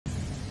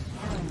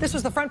This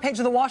was the front page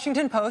of the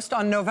Washington Post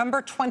on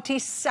November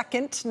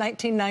 22nd,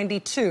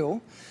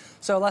 1992,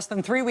 so less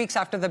than 3 weeks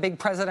after the big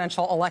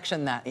presidential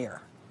election that year.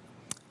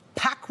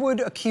 Packwood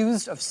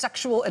accused of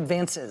sexual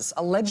advances.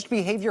 Alleged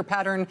behavior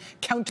pattern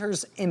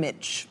counters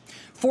image.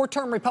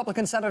 Four-term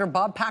Republican Senator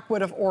Bob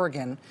Packwood of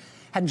Oregon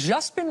had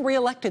just been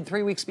reelected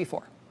 3 weeks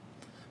before.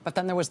 But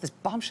then there was this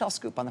bombshell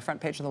scoop on the front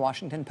page of the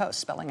Washington Post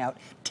spelling out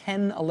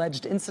 10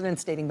 alleged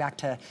incidents dating back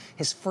to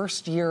his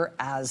first year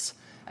as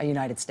a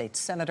United States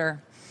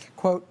senator.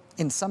 Quote,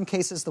 in some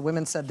cases, the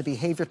women said the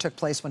behavior took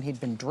place when he'd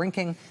been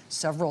drinking.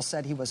 Several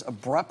said he was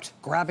abrupt,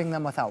 grabbing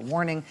them without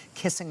warning,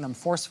 kissing them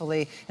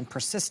forcefully, and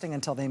persisting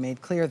until they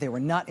made clear they were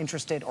not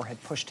interested or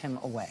had pushed him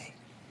away.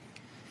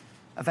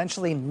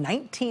 Eventually,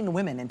 19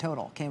 women in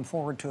total came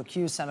forward to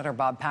accuse Senator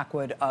Bob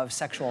Packwood of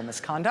sexual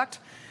misconduct.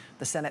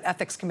 The Senate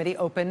Ethics Committee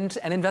opened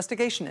an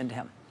investigation into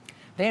him.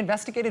 They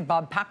investigated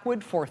Bob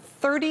Packwood for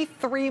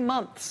 33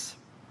 months,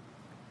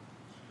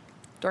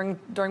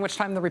 during which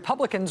time the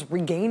Republicans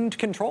regained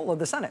control of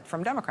the Senate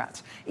from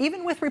Democrats.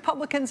 Even with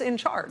Republicans in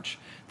charge,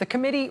 the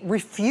committee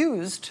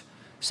refused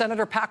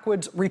Senator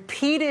Packwood's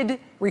repeated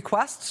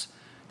requests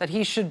that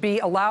he should be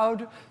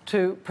allowed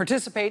to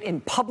participate in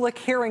public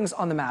hearings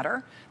on the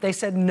matter. They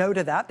said no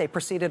to that. They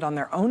proceeded on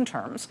their own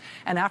terms.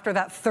 And after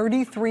that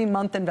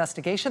 33-month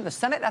investigation, the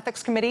Senate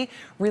Ethics Committee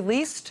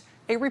released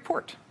a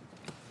report,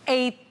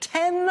 a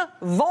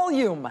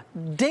 10-volume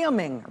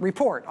damning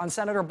report on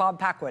Senator Bob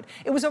Packwood.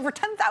 It was over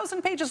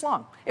 10,000 pages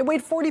long. It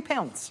weighed 40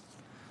 pounds.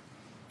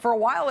 For a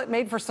while, it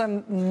made for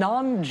some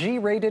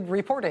non-G-rated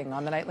reporting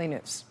on the nightly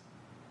news.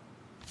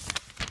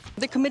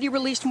 The committee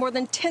released more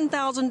than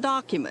 10,000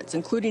 documents,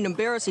 including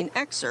embarrassing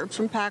excerpts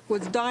from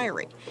Packwood's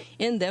diary.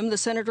 In them, the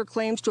senator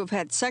claims to have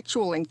had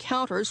sexual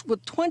encounters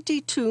with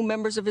 22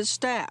 members of his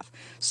staff,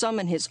 some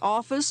in his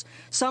office,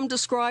 some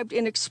described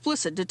in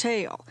explicit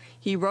detail.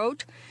 He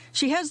wrote,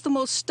 "She has the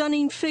most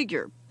stunning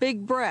figure,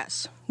 big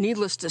breasts.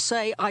 Needless to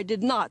say, I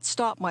did not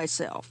stop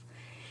myself."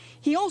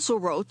 He also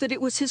wrote that it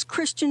was his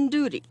Christian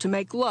duty to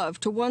make love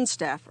to one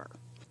staffer.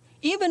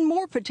 Even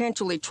more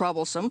potentially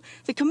troublesome,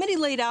 the committee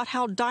laid out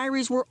how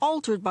diaries were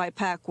altered by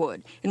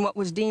Packwood in what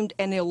was deemed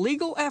an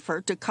illegal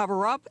effort to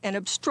cover up and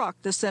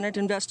obstruct the Senate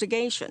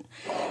investigation.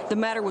 The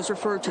matter was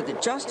referred to the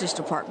Justice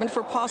Department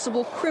for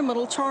possible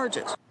criminal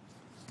charges.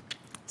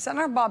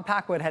 Senator Bob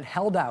Packwood had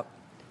held out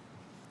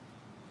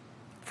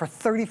for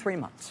 33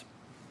 months.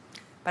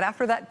 But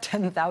after that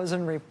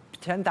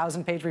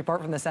 10,000-page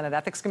report from the Senate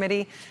Ethics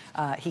Committee,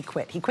 he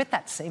quit. He quit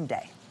that same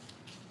day.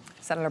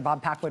 Senator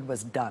Bob Packwood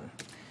was done.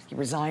 He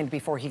resigned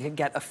before he could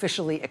get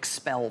officially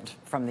expelled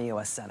from the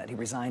U.S. Senate. He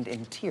resigned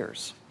in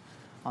tears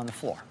on the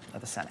floor of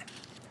the Senate.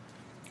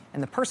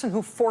 And the person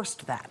who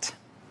forced that,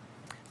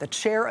 the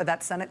chair of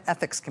that Senate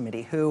Ethics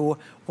Committee, who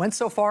went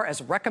so far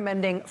as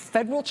recommending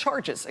federal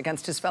charges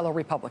against his fellow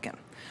Republican,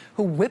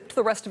 who whipped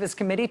the rest of his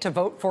committee to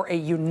vote for a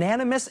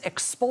unanimous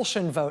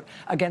expulsion vote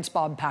against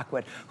Bob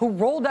Packwood, who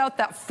rolled out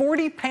that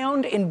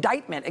 40-pound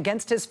indictment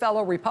against his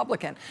fellow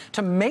Republican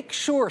to make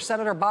sure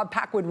Senator Bob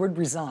Packwood would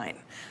resign.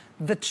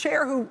 The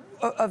chair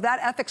of that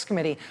ethics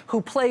committee, who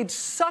played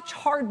such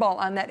hardball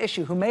on that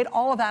issue, who made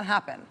all of that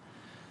happen,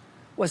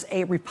 was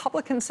a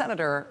Republican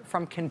senator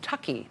from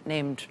Kentucky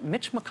named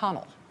Mitch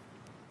McConnell.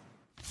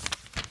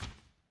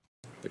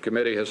 The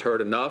committee has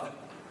heard enough.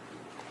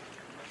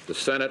 The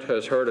Senate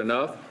has heard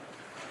enough.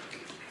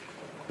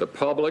 The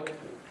public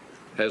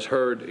has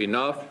heard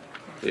enough.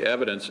 The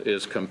evidence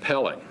is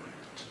compelling.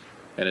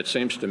 And it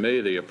seems to me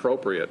the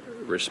appropriate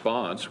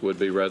response would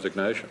be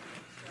resignation.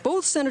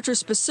 Both senators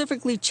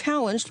specifically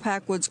challenged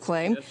Packwood's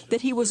claim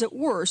that he was at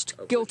worst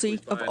guilty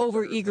of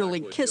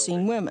overeagerly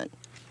kissing women.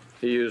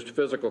 He used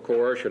physical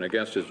coercion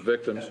against his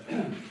victims,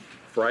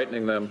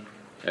 frightening them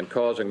and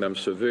causing them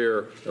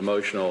severe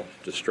emotional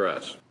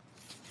distress.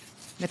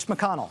 Mitch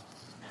McConnell,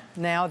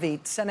 now the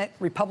Senate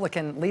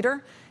Republican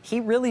leader, he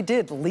really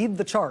did lead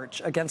the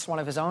charge against one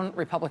of his own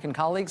Republican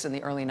colleagues in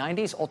the early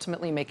 90s,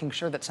 ultimately making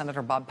sure that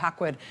Senator Bob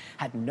Packwood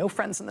had no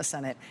friends in the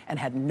Senate and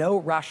had no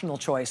rational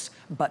choice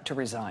but to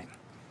resign.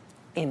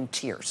 In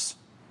tears.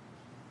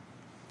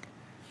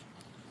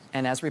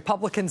 And as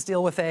Republicans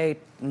deal with a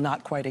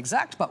not quite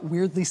exact but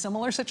weirdly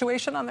similar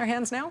situation on their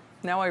hands now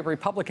a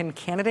Republican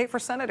candidate for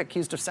Senate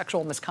accused of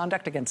sexual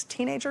misconduct against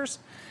teenagers,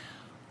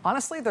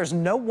 honestly, there's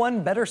no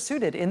one better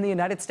suited in the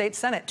United States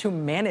Senate to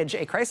manage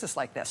a crisis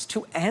like this,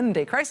 to end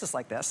a crisis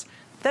like this,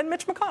 than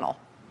Mitch McConnell.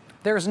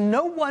 There's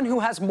no one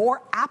who has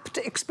more apt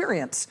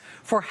experience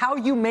for how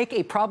you make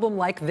a problem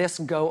like this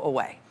go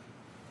away.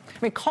 I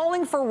mean,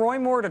 calling for Roy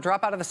Moore to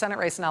drop out of the Senate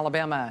race in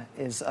Alabama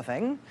is a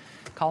thing.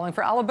 Calling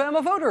for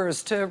Alabama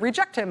voters to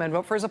reject him and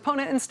vote for his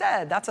opponent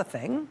instead, that's a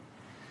thing.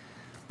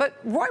 But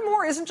Roy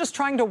Moore isn't just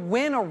trying to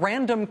win a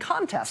random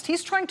contest.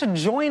 He's trying to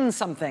join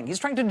something. He's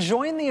trying to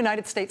join the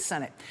United States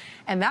Senate.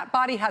 And that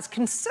body has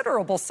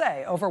considerable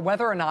say over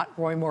whether or not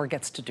Roy Moore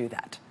gets to do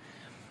that.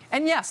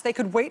 And yes, they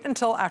could wait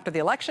until after the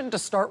election to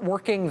start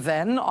working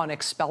then on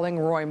expelling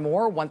Roy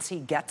Moore once he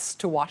gets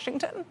to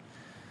Washington.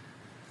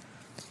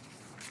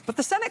 But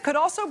the Senate could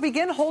also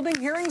begin holding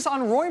hearings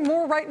on Roy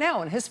Moore right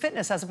now and his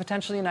fitness as a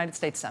potential United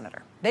States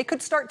senator. They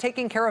could start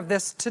taking care of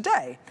this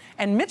today.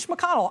 And Mitch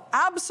McConnell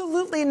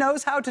absolutely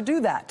knows how to do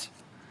that.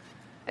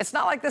 It's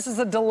not like this is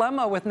a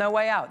dilemma with no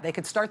way out. They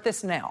could start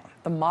this now.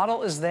 The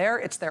model is there.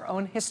 It's their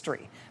own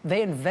history.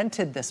 They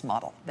invented this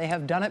model. They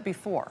have done it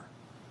before.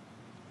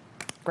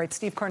 Great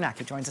Steve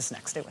Kornacki joins us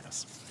next. Stay with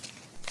us.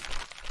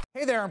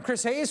 Hey there, I'm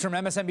Chris Hayes from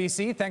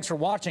MSNBC. Thanks for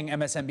watching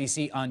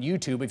MSNBC on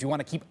YouTube. If you want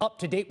to keep up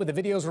to date with the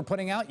videos we're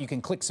putting out, you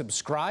can click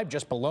subscribe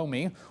just below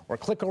me or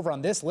click over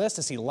on this list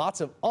to see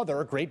lots of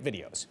other great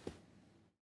videos.